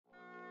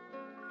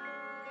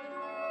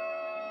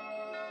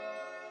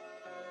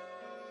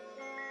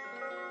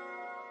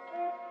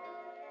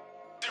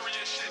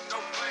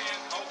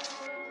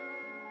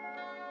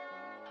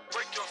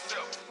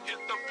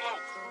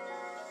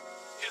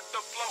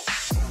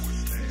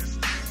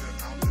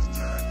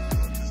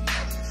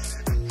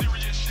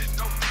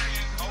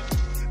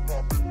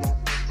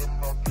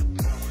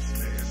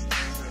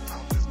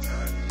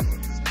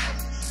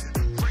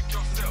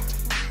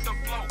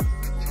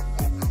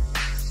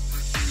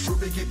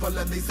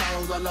pulling these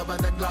hoes all over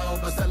the globe,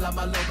 but still I'm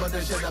a little bit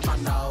of shit in my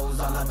nose.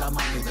 All of the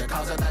money, the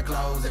cars and the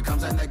clothes, it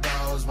comes and it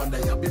goes. One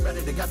day I'll be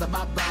ready to gather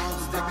my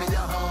bones. Dig me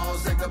a hole,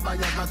 say goodbye,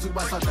 yes, my two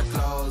bites on the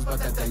clothes, but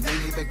that they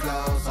ain't even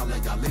close. All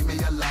of y'all leave me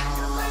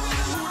alone.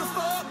 Who the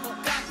fuck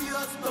won't copy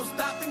us? No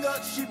stopping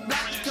us. She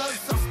black because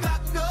I'm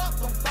stocking up.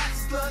 Don't box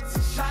sluts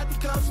and shiny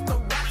cups. No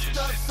rock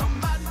stuff.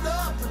 Somebody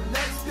love the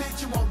next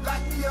bitch. You won't lock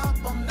me up.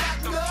 I'm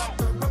knocking up.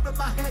 The rub in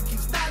my head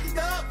keeps starting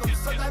up. I'm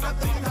so glad I'm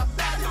thinking I'm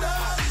starting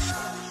up.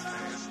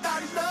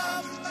 Starting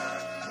up.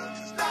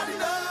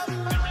 Starting up.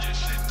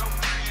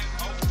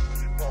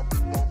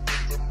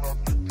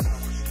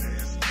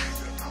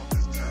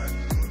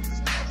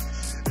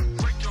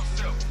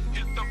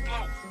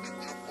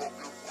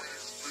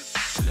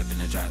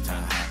 Drop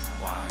top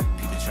hot.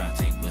 People try to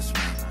take what's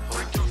mine.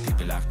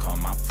 People I call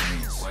my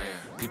friends.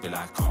 People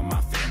I call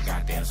my fam.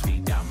 Goddamn,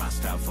 speed down my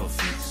stuff for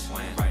fix.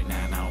 Right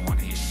now, I don't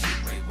wanna hear shit.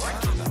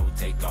 Kill the whole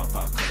take off.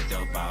 I'll cut the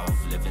dope off.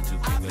 Living too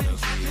quick with a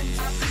kid.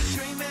 I've been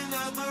dreaming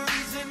of a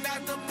reason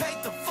not to pay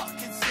the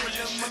fucking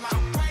system. When my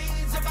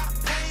brain's about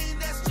pain,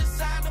 that's just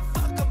how the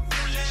fuck I'm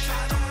feeling.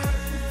 Trying to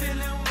hurt me,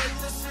 feeling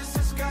worthless. Since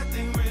this God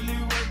thing really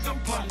worked. I'm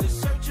probably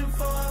searching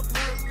for a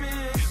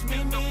purpose.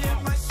 Meet me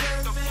at my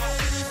service.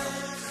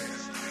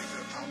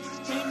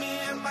 Meet me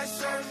at my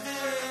service.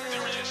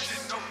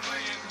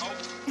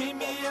 Meet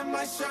me at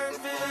my service.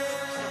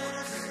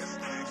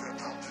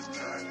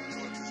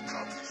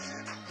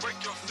 Break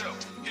yourself,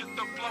 hit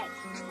the flow.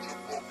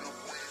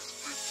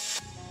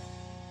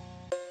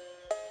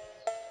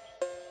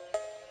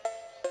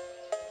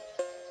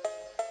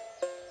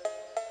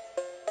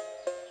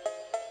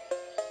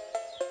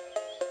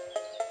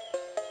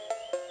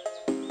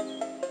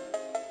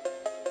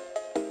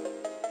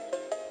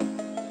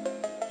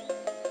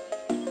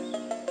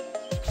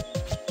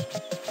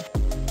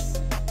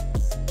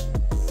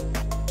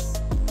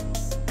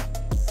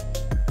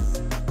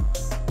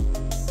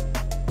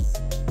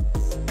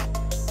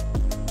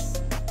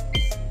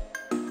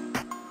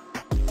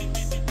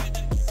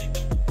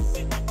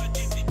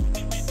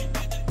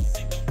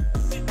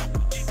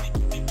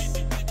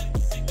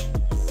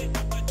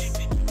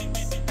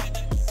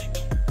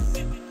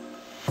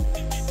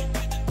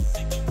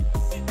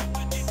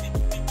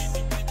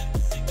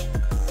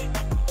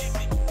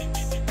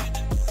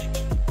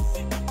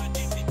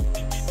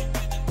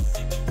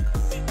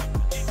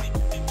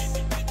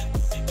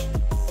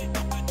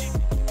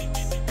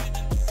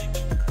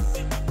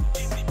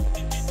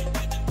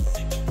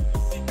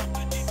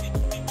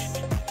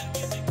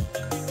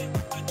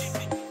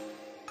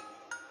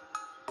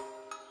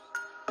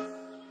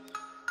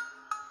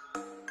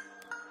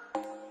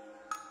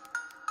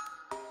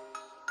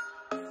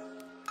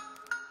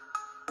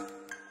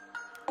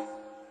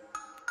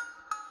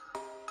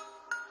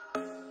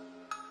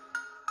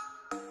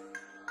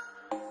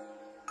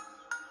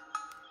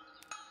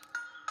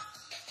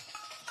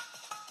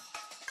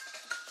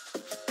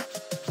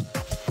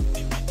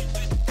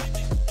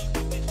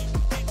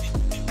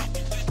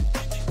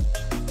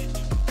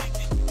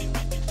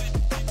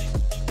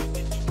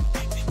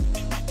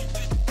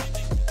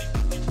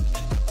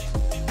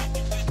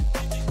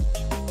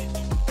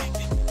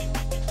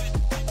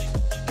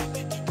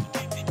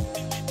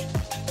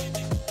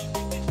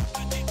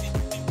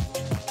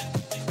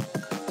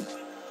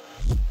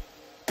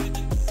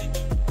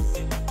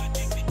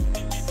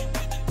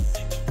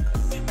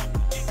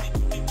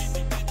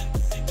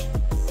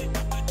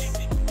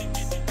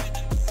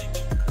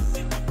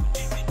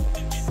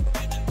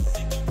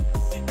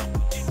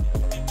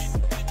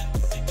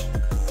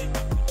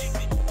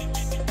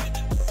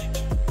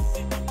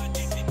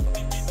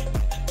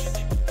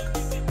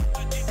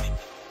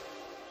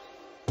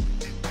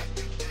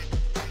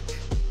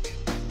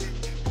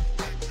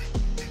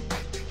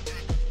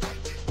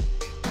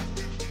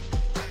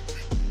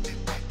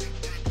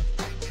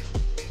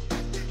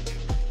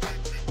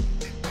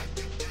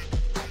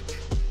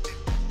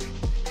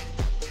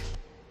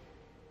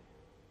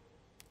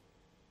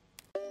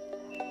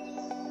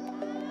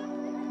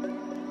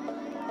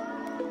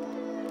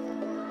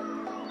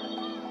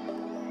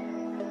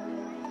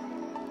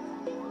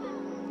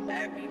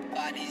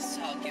 Everybody's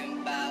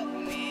talking about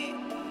me.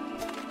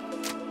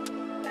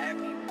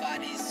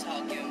 Everybody's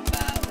talking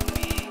about